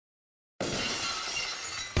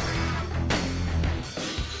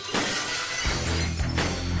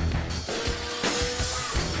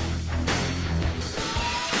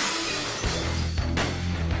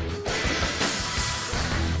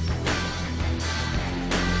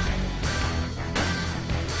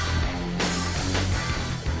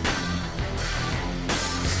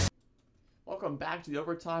Welcome back to the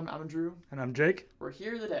Overtime. I'm Drew. And I'm Jake. We're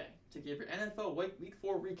here today to give your NFL Week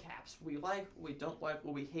 4 recaps. What we like, what we don't like,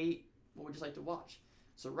 what we hate, what we just like to watch.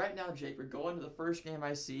 So right now, Jake, we're going to the first game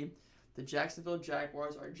I see. The Jacksonville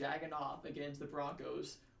Jaguars are jagging off against the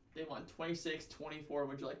Broncos. They won 26-24.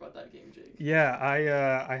 What'd you like about that game, Jake? Yeah,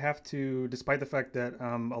 I have to, despite the fact that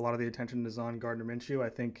a lot of the attention is on Gardner Minshew, I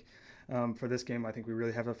think for this game, I think we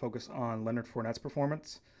really have to focus on Leonard Fournette's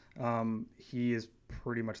performance. He is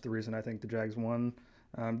pretty much the reason I think the Jags won.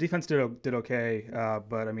 Defense did okay,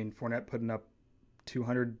 but I mean Fournette putting up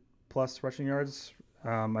 200 plus rushing yards.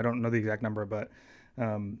 I don't know the exact number, but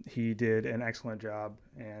he did an excellent job,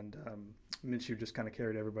 and Minshew just kind of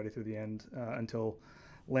carried everybody through the end until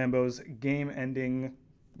Lambeau's game-ending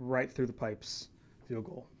right through the pipes field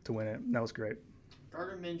goal to win it. That was great.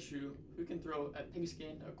 Gardner Minshew, who can throw a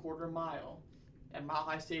pigskin a quarter mile at Mile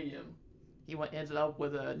High Stadium, ended up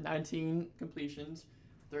with 19 completions,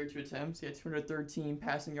 32 attempts. He had 213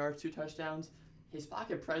 passing yards, 2 touchdowns. His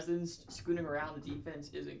pocket presence, scooting around the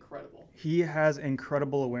defense, is incredible. He has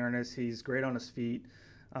incredible awareness. He's great on his feet.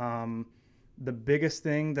 The biggest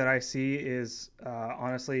thing that I see is,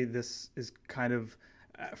 honestly, this is kind of,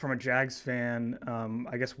 from a Jags fan,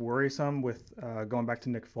 I guess worrisome with going back to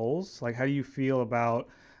Nick Foles. Like, how do you feel about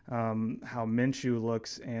how Minshew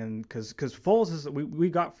looks? And because Foles is, we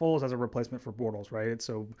got Foles as a replacement for Bortles, right?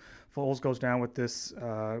 So Foles goes down with this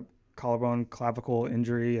collarbone clavicle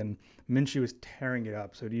injury, and Minshew is tearing it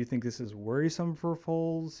up. So do you think this is worrisome for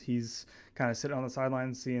Foles? He's kind of sitting on the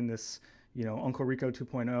sidelines seeing this, Uncle Rico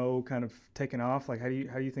 2.0 kind of taking off. Like, how do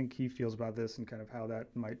you think he feels about this, and kind of how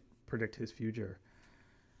that might predict his future?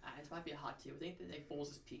 This might be a hot take. I think that Nick Foles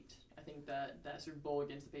has peaked. I think that Super Bowl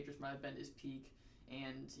against the Patriots might have been his peak,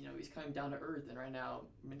 and he's coming down to earth. And right now,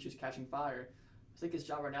 Minshew's catching fire. I think his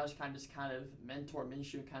job right now is kind of mentor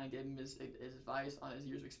Minshew, kind of give him his advice on his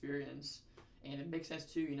years of experience. And it makes sense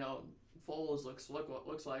too. Foles looks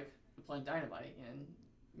like playing dynamite, and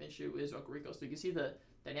Minshew is Uncle Rico. So you can see the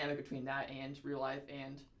dynamic between that and real life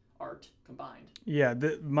and art combined. Yeah,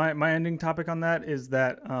 my ending topic on that is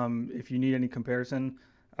that if you need any comparison,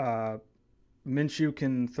 Minshew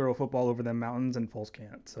can throw a football over them mountains and Foles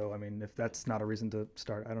can't. So I mean, if that's not a reason to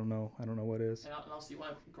start, I don't know what is. And also, you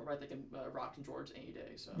want to right, they can rock and George any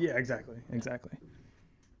day. So yeah, exactly.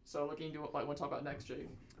 So what can you do? What want to talk about next, Jake?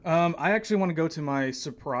 I actually want to go to my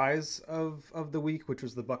surprise of the week, which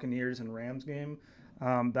was the Buccaneers and Rams game.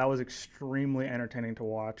 That was extremely entertaining to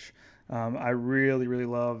watch. I really, really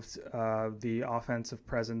loved the offensive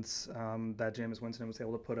presence that Jameis Winston was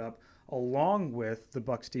able to put up, along with the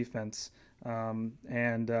Bucs defense.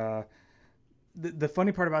 The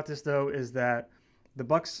funny part about this, though, is that the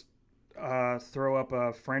Bucs throw up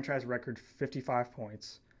a franchise record 55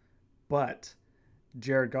 points, but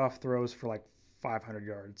Jared Goff throws for like 500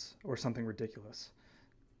 yards or something ridiculous.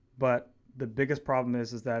 But the biggest problem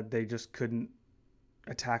is that they just couldn't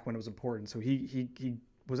attack when it was important. So he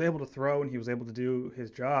was able to throw and he was able to do his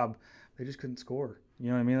job. They just couldn't score. You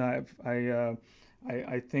know what I mean?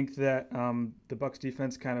 I think that the Bucs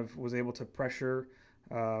defense kind of was able to pressure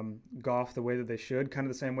Goff the way that they should, kind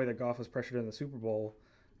of the same way that Goff was pressured in the Super Bowl.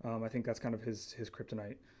 I think that's kind of his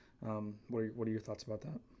kryptonite. What are your thoughts about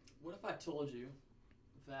that? What if I told you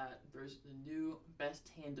that there's the new best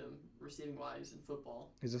tandem receiving wise in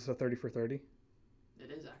football? Is this a 30 for 30? It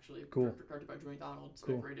is actually. Cool. Directed by Joey Donald. It's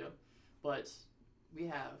cool. Radio. But we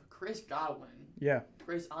have Chris Godwin. Yeah.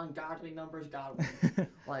 Chris ungodly numbers Godwin.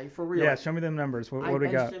 Like, for real. Yeah, show me them numbers. What do we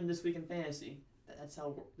got? I benched him this week in fantasy. That's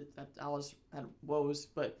how I had woes.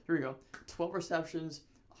 But here we go. 12 receptions,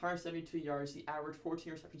 172 yards. He averaged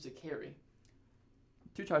 14 receptions a carry.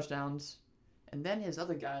 2 touchdowns. And then his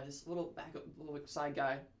other guy, this little side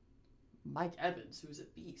guy, Mike Evans, who's a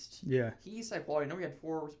beast. Yeah. He's like, well, he had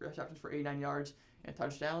 4 receptions for 89 yards and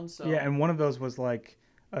touchdowns. So. Yeah, and one of those was like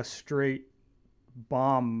a straight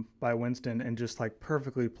bomb by Winston and just like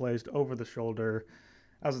perfectly placed over the shoulder.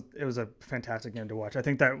 It was a fantastic game to watch. I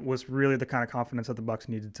think that was really the kind of confidence that the Bucs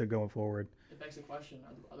needed to going forward. It begs the question,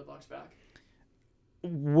 are the Bucs back?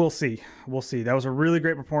 We'll see. That was a really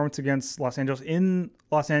great performance against Los Angeles, in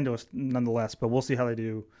Los Angeles nonetheless, but we'll see how they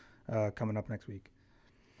do coming up next week.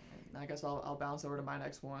 I guess I'll bounce over to my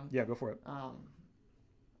next one. Yeah, go for it.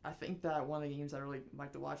 I think that one of the games I really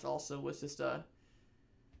like to watch also was just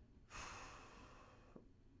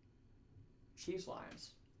Chiefs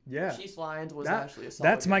Lions. Yeah. Chiefs Lions was actually a solid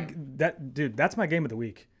game. That's my game of the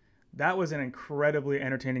week. That was an incredibly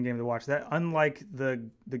entertaining game to watch. That, unlike the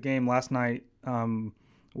game last night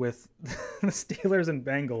with the Steelers and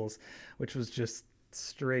Bengals, which was just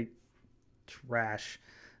straight trash.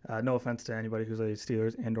 No offense to anybody who's a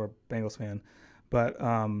Steelers and or Bengals fan, but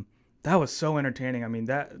That was so entertaining.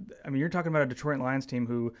 You're talking about a Detroit Lions team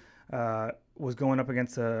who was going up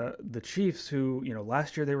against the Chiefs, who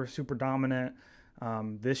last year they were super dominant.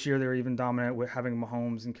 This year they're even dominant with having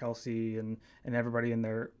Mahomes and Kelsey and everybody in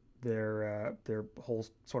their whole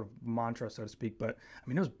sort of mantra, so to speak. But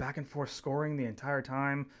it was back and forth scoring the entire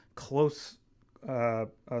time, close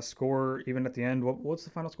score even at the end. What's the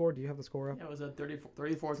final score? Do you have the score up? Yeah, it was a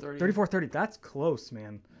 34-30. 34-30. That's close,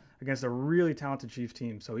 man. Against a really talented Chiefs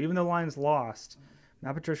team. So even though the Lions lost,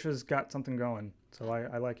 now Patricia's got something going. So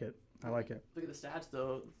I like it. I like it. Look at the stats,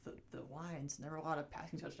 though. The Lions never allowed a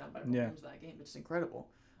passing touchdown by Mahomes that game. It's incredible.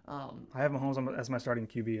 I have Mahomes as my starting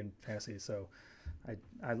QB in fantasy, so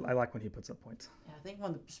I like when he puts up points. Yeah, I think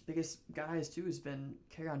one of the biggest guys, too, has been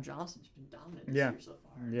Kerryon Johnson. He's been dominant this year so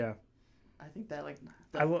far. Yeah. I think that,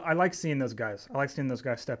 I like seeing those guys. I like seeing those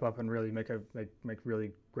guys step up and really make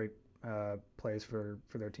really great plays for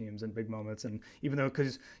their teams in big moments. And even though,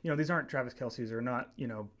 because these aren't Travis Kelce's or not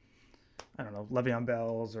I don't know, Le'Veon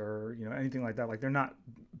Bell's or anything like that. Like, they're not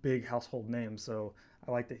big household names. So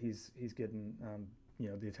I like that he's getting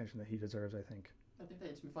the attention that he deserves, I think. I think that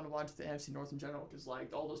it's been fun to watch the NFC North in general because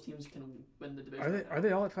all those teams can win the division. Are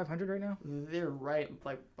they all at 500 right now? They're right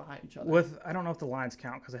behind each other. I don't know if the Lions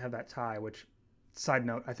count because they have that tie. Which, side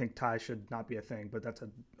note, I think ties should not be a thing, but that's a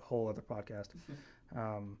whole other podcast.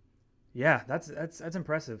 Yeah, that's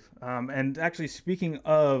impressive. And actually, speaking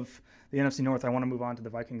of the NFC North, I want to move on to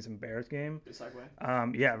the Vikings and Bears game. Good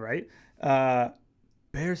segue. Yeah, right.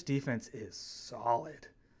 Bears defense is solid.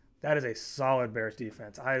 That is a solid Bears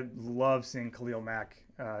defense. I love seeing Khalil Mack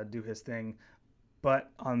do his thing.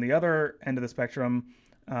 But on the other end of the spectrum,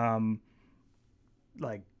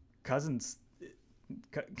 Cousins,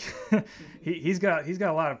 he's got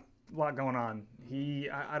a lot going on.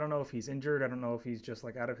 I don't know if he's injured. I don't know if he's just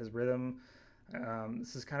out of his rhythm.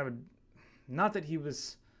 This is kind of not that he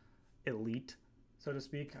was elite, so to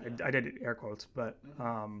speak. Yeah. I did air quotes, but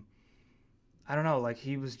I don't know.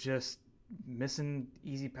 He was just missing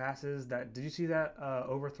easy passes. Did you see that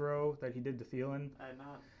overthrow that he did to Thielen? I did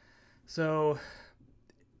not. So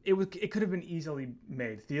it could have been easily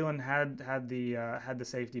made. Thielen had the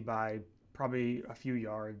safety by probably a few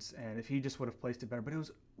yards, and if he just would have placed it better, but it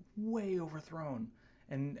was way overthrown.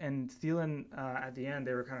 And Thielen at the end,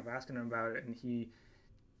 they were kind of asking him about it, and he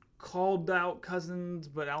called out Cousins,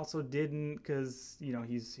 but also didn't because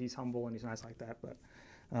he's humble and he's nice like that. But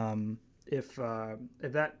if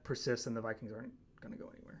that persists, then the Vikings aren't going to go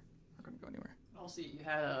anywhere. Not going to go anywhere. Also, you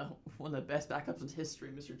had one of the best backups in history,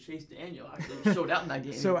 Mr. Chase Daniel, actually showed out in that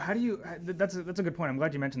game. So how do you? That's a good point. I'm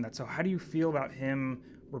glad you mentioned that. So how do you feel about him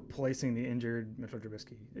replacing the injured Mitchell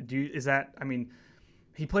Trubisky?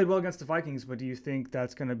 He played well against the Vikings, but do you think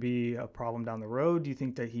that's going to be a problem down the road? Do you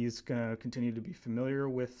think that he's going to continue to be familiar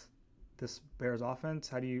with this Bears offense?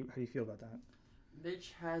 How do you feel about that?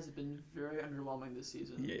 Mitch has been very underwhelming this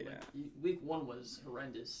season. Yeah. Week 1 was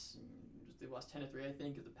horrendous. They lost 10-3, I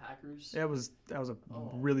think, to the Packers. That was a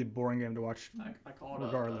really boring game to watch. I call it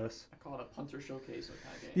regardless. I call it a punter showcase of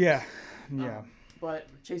kind of game. Yeah. But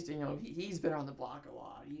Chase Daniel, he's been on the block a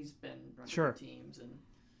lot. He's been running teams, and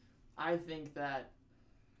I think that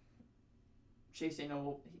Chase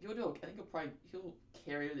Daniel, he'll do okay. I think he'll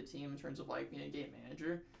carry the team in terms of being a game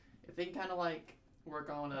manager. If they can kind of work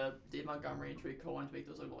on Dave Montgomery and Trey Cohen to make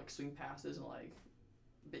those swing passes and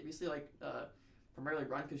basically primarily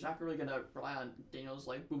run, because you're not really gonna rely on Daniel's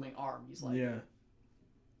booming arm. He's the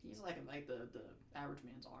average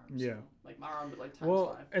man's arm. Yeah. So, my arm, but times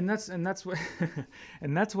 5. And that's what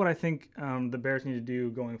and that's what I think the Bears need to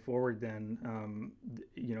do going forward. Then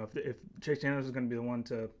if Chase Daniels is going to be the one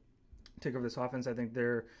to take over this offense, I think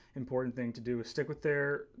their important thing to do is stick with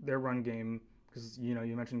their run game, because you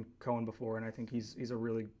mentioned Cohen before, and I think he's a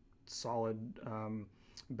really solid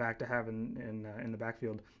back to have in the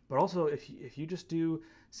backfield. But also, if you just do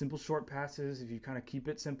simple short passes, if you kind of keep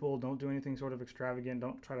it simple, don't do anything sort of extravagant,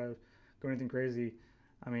 don't try to go anything crazy,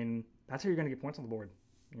 that's how you're going to get points on the board.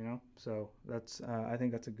 So that's I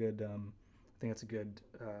think that's a good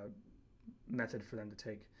method for them to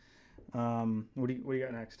take. What do you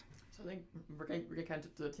got next? So I think we're getting kind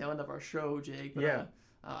of to the tail end of our show, Jake. But, yeah.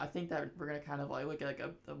 I think that we're gonna kind of look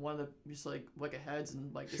at one of the just look aheads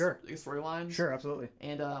and sure. storylines. Sure, absolutely.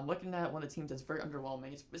 And I'm looking at one of the teams that's very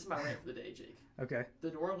underwhelming. This is my rant for the day, Jake. Okay.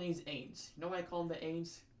 The New Orleans Aints. You know why I call them the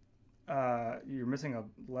Aints? You're missing a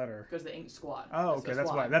letter. Because they ain't squat. Oh, okay,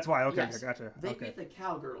 that's why. That's why. Okay, yes, okay, gotcha. They okay. beat the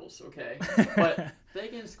Cowgirls, okay, but they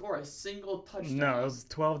didn't score a single touchdown. No, it was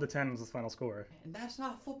 12-10 was the final score. And that's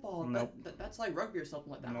not football. Nope. That's like rugby or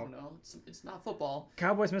something like that. Nope. I don't know. It's not football.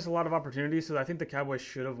 Cowboys missed a lot of opportunities, so I think the Cowboys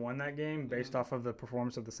should have won that game based off of the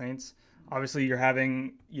performance of the Saints. Obviously, you're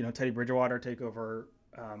having Teddy Bridgewater take over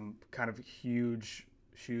kind of huge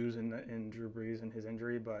shoes in Drew Brees and his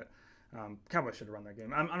injury, but Cowboys should have run that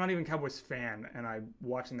game. I'm not even a Cowboys fan, and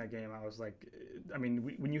watching that game, I was like, I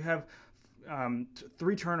mean, when you have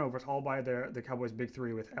 3 turnovers all by the Cowboys' big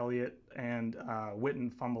 3 with Elliott and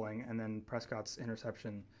Witten fumbling, and then Prescott's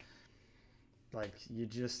interception, like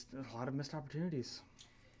a lot of missed opportunities.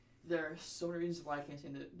 There are so many reasons why I can't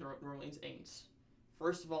stand the New Orleans Saints.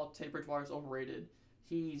 First of all, Teddy Bridgewater is overrated.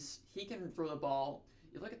 He can throw the ball.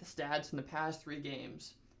 You look at the stats from the past 3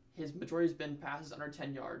 games. His majority has been passes under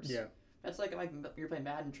 10 yards. Yeah. That's like you're playing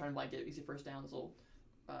Madden trying to get easy first downs, little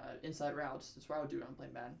inside routes. That's what I would do when I'm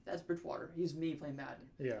playing Madden. That's Bridgewater. He's me playing Madden.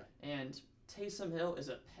 Yeah. And Taysom Hill is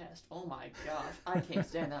a pest. Oh my gosh, I can't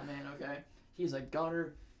stand that man. Okay, he's a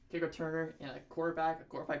gunner, kick returner, and a glorified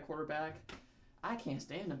quarterback. I can't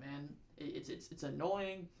stand him, man. It's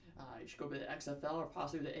annoying. You should go to the XFL or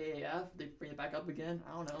possibly the AAF. They bring it back up again.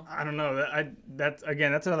 I don't know. That's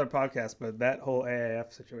another podcast. But that whole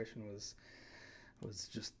AAF situation was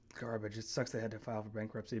just garbage. It sucks they had to file for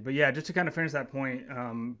bankruptcy. But yeah, just to kind of finish that point,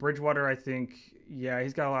 Bridgewater, I think,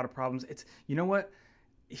 he's got a lot of problems. It's what,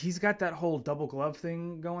 he's got that whole double glove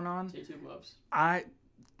thing going on. Two gloves. I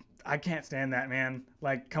can't stand that, man.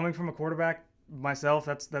 Like, coming from a quarterback myself,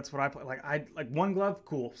 that's what I play. Like one glove,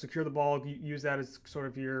 cool. Secure the ball. Use that as sort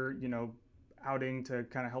of your outing to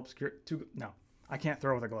kind of help secure. No, I can't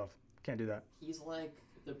throw with a glove. Can't do that. He's like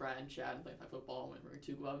the Brad and Chad playing football when wearing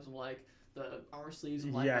 2 gloves and like the armor sleeves.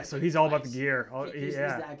 And So he's all about the gear. He's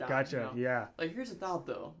that guy. Gotcha. Yeah. Like, here's the thought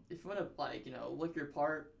though: if you want to look your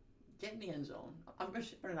part, get in the end zone. I'm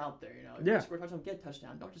just putting it out there. If you score a touchdown, get a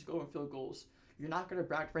touchdown. Don't just go and field goals. You're not gonna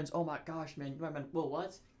brag to friends. Oh my gosh, man! You might have been, well,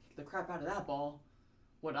 what? Kick the crap out of that ball.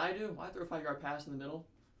 What I do? I throw a 5-yard pass in the middle.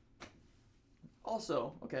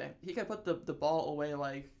 Also, okay, he could put the ball away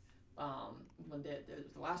when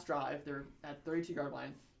the last drive, they're at 32-yard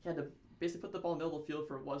line. He had to basically put the ball in the middle of the field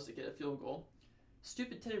for it to get a field goal.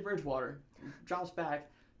 Stupid Teddy Bridgewater drops back.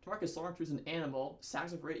 Demarcus Lawrence, who's an animal,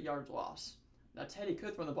 sacks him for 8 yards loss. Now Teddy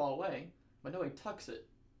could throw the ball away, but no, he tucks it.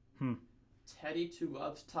 Teddy 2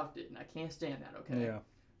 gloves tucked it, and I can't stand that. Okay. Yeah.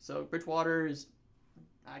 So Bridgewater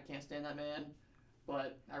I can't stand that man.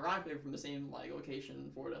 But ironically, from the same location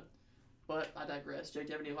in Florida. But I digress. Jake,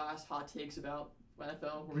 do you have any last hot takes about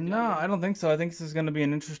NFL? No, I don't think so. I think this is going to be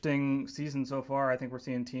an interesting season so far. I think we're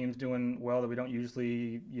seeing teams doing well that we don't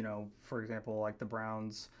usually, for example, like the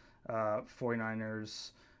Browns,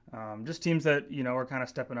 49ers, just teams that, are kind of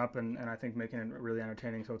stepping up and I think making it really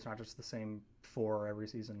entertaining so it's not just the same 4 every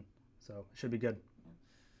season. So it should be good.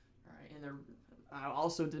 All right, and I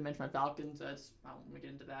also did mention my Falcons. I don't want to get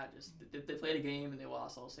into that. Just they played a game and they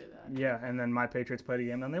lost. I'll say that. Yeah, and then my Patriots played a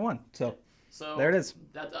game and they won. So there it is.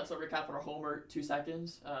 That's a recap on our Homer 2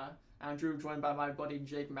 seconds. I'm Drew, joined by my buddy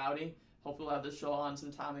Jake Moudy. Hopefully we'll have this show on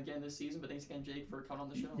sometime again this season. But thanks again, Jake, for coming on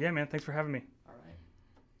the show. Yeah, man. Thanks for having me.